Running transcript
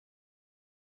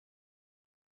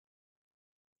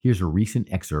Here's a recent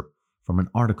excerpt from an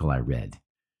article I read.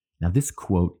 Now, this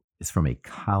quote is from a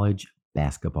college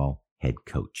basketball head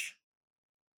coach.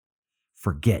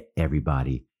 Forget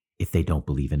everybody if they don't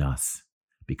believe in us,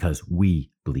 because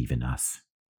we believe in us.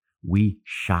 We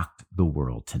shocked the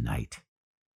world tonight.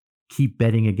 Keep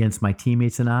betting against my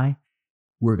teammates and I.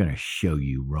 We're going to show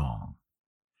you wrong.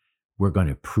 We're going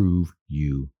to prove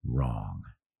you wrong.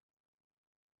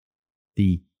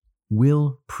 The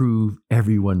will prove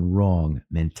everyone wrong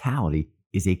mentality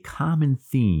is a common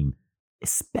theme,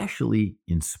 especially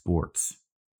in sports.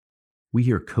 We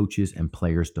hear coaches and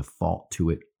players default to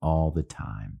it all the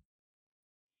time.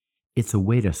 It's a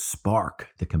way to spark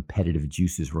the competitive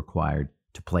juices required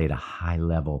to play at a high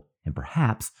level and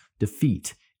perhaps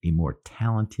defeat a more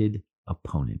talented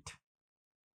opponent.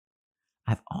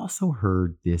 I've also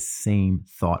heard this same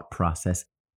thought process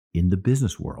in the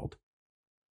business world.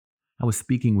 I was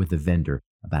speaking with a vendor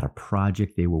about a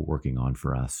project they were working on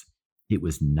for us. It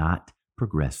was not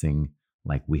progressing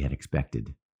like we had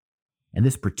expected. And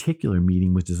this particular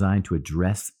meeting was designed to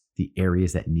address the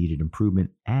areas that needed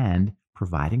improvement and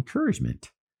provide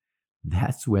encouragement.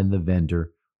 That's when the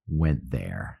vendor went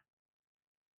there.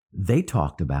 They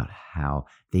talked about how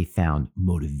they found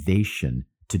motivation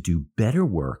to do better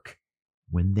work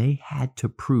when they had to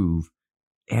prove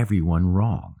everyone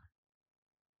wrong.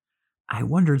 I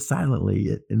wondered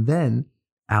silently and then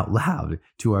out loud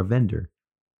to our vendor,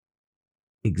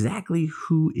 exactly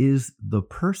who is the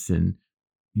person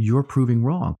you're proving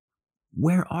wrong?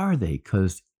 Where are they?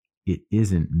 Because it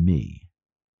isn't me.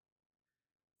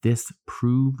 This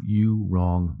prove you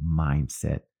wrong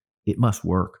mindset, it must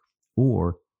work,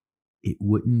 or it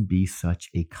wouldn't be such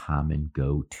a common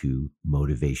go-to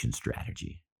motivation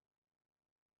strategy.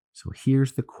 So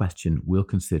here's the question we'll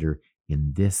consider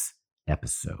in this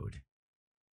episode.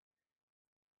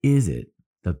 Is it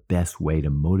the best way to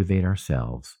motivate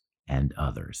ourselves and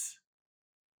others?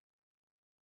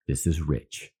 This is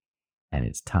Rich, and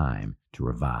it's time to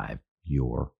revive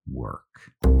your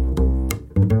work. We're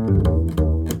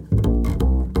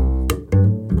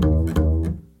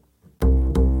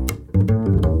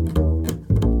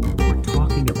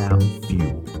talking about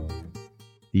fuel,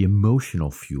 the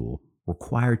emotional fuel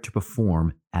required to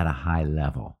perform at a high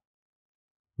level.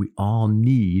 We all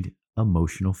need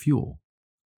emotional fuel.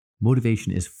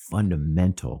 Motivation is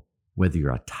fundamental, whether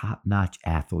you're a top-notch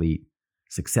athlete,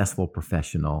 successful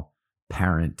professional,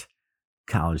 parent,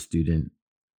 college student,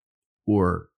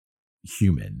 or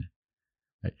human.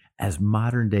 As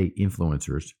modern-day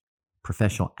influencers,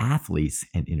 professional athletes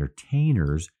and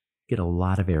entertainers get a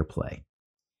lot of airplay,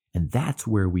 and that's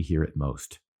where we hear it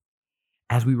most.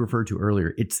 As we referred to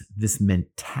earlier, it's this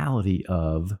mentality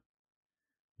of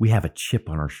we have a chip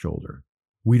on our shoulder.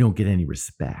 We don't get any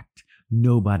respect.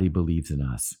 Nobody believes in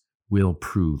us. We'll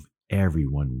prove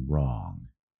everyone wrong.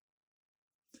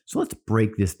 So let's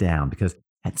break this down, because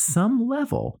at some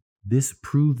level, this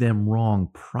prove them wrong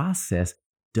process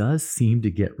does seem to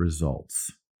get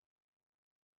results.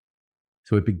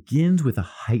 So it begins with a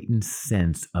heightened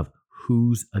sense of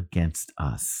who's against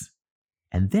us.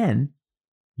 And then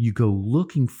you go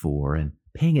looking for and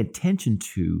paying attention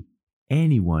to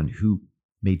anyone who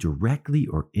may directly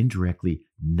or indirectly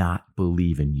not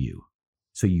believe in you.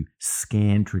 So you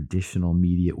scan traditional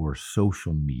media or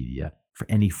social media for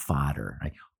any fodder,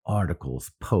 right?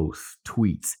 Articles, posts,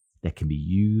 tweets that can be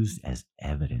used as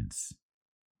evidence.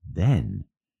 Then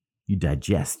you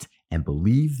digest and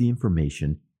believe the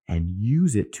information and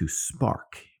use it to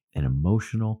spark an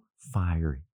emotional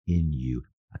fire in you,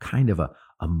 a kind of a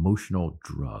emotional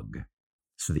drug,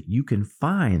 so that you can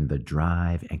find the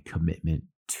drive and commitment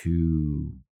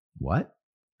to what?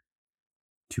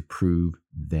 To prove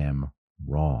them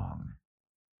wrong.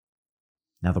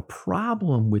 Now, the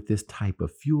problem with this type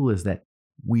of fuel is that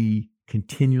we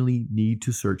continually need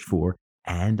to search for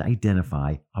and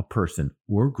identify a person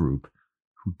or group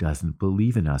who doesn't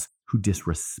believe in us, who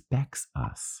disrespects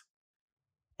us.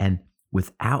 And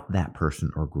without that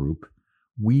person or group,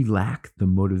 we lack the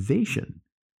motivation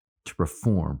to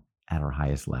perform at our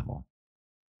highest level.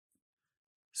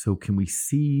 So can we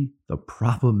see the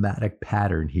problematic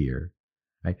pattern here?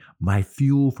 Right? My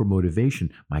fuel for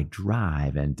motivation, my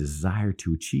drive and desire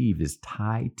to achieve is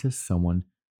tied to someone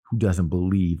who doesn't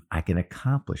believe I can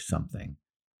accomplish something.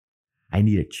 I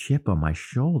need a chip on my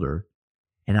shoulder,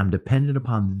 and I'm dependent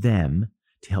upon them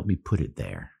to help me put it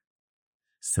there.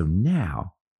 So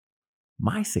now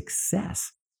my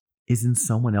success is in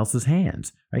someone else's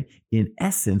hands, right? In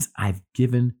essence, I've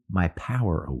given my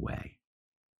power away.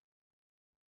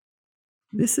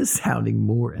 This is sounding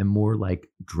more and more like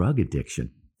drug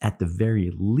addiction. At the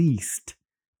very least,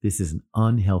 this is an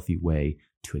unhealthy way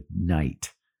to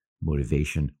ignite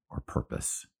motivation, or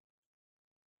purpose.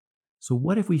 So,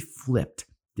 what if we flipped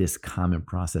this common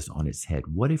process on its head?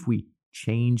 What if we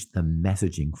changed the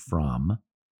messaging from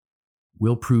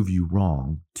 "we'll prove you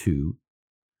wrong" to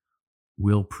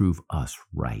 "we'll prove us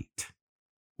right"?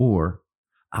 Or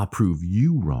 "I'll prove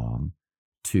you wrong"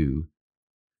 to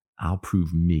 "I'll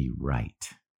prove me right"?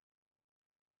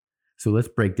 So let's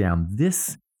break down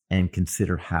this and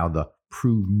consider how the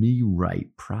 "prove me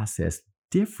right" process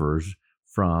differs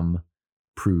from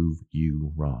 "prove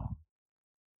you wrong."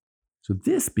 So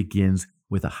this begins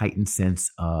with a heightened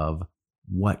sense of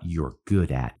what you're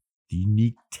good at, the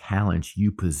unique talents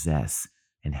you possess,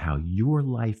 and how your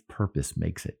life purpose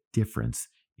makes a difference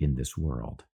in this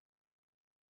world.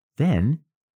 Then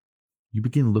you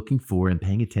begin looking for and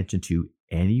paying attention to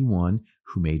anyone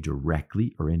who may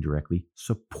directly or indirectly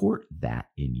support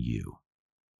that in you.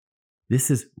 This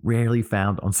is rarely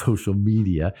found on social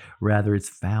media. Rather, it's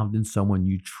found in someone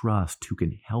you trust who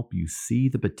can help you see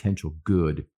the potential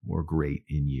good or great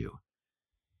in you.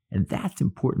 And that's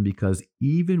important because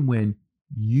even when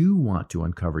you want to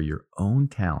uncover your own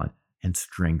talent and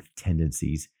strength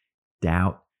tendencies,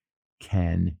 doubt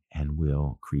can and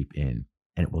will creep in,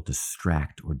 and it will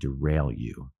distract or derail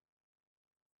you.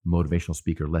 Motivational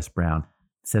speaker Les Brown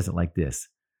says it like this: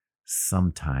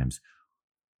 sometimes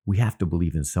we have to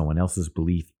believe in someone else's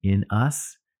belief in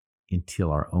us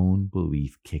until our own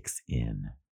belief kicks in.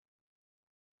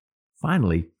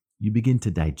 Finally, you begin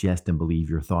to digest and believe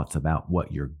your thoughts about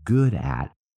what you're good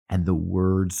at and the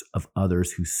words of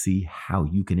others who see how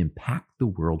you can impact the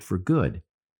world for good.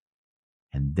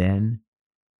 And then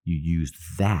you use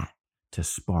that to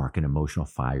spark an emotional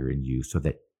fire in you so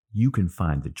that you can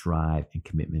find the drive and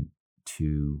commitment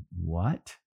to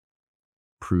what?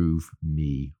 Prove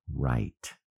me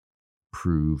right.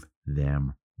 Prove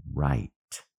them right.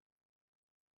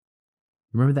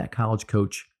 Remember that college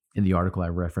coach in the article I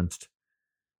referenced?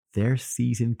 Their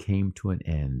season came to an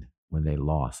end when they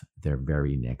lost their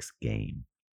very next game.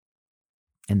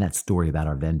 And that story about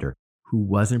our vendor who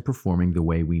wasn't performing the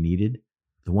way we needed,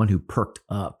 the one who perked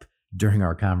up during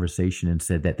our conversation and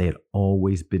said that they had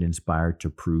always been inspired to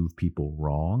prove people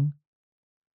wrong.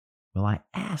 Well, I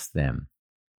asked them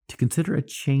to consider a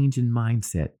change in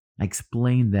mindset. I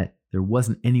explained that there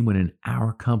wasn't anyone in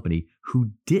our company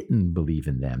who didn't believe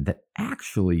in them, that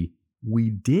actually we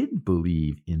did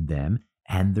believe in them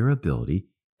and their ability,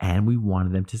 and we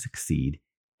wanted them to succeed,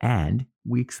 and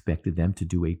we expected them to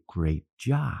do a great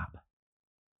job.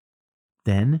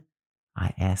 Then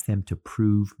I asked them to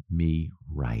prove me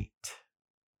right.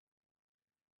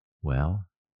 Well,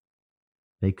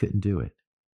 they couldn't do it.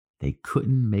 They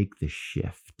couldn't make the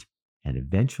shift, and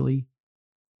eventually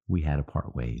we had to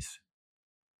part ways.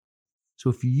 So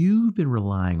if you've been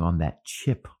relying on that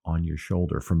chip on your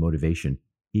shoulder for motivation,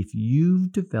 if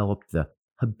you've developed the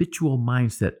habitual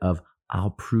mindset of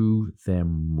 "I'll prove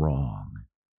them wrong"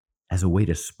 as a way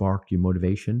to spark your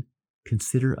motivation,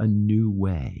 consider a new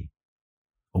way,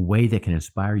 a way that can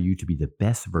inspire you to be the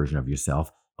best version of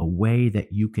yourself, a way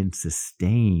that you can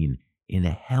sustain in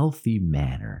a healthy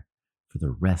manner for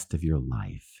the rest of your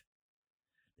life.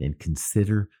 Then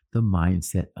consider the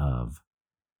mindset of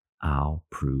 "I'll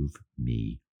prove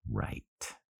me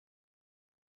right."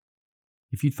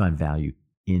 If you'd find value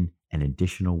in an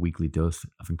additional weekly dose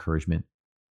of encouragement,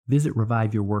 visit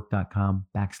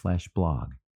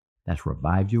reviveyourwork.com/blog. That's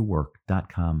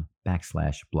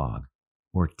reviveyourwork.com/blog,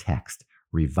 or text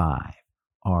REVIVE,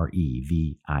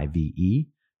 REVIVE,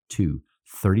 to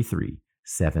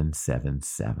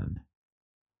 33777.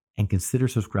 And consider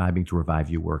subscribing to Revive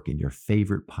Your Work in your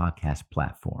favorite podcast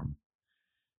platform.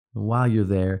 While you're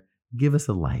there, give us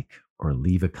a like or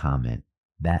leave a comment.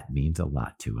 That means a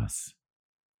lot to us.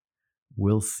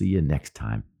 We'll see you next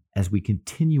time as we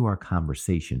continue our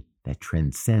conversation that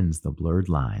transcends the blurred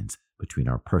lines between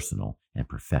our personal and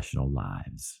professional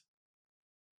lives.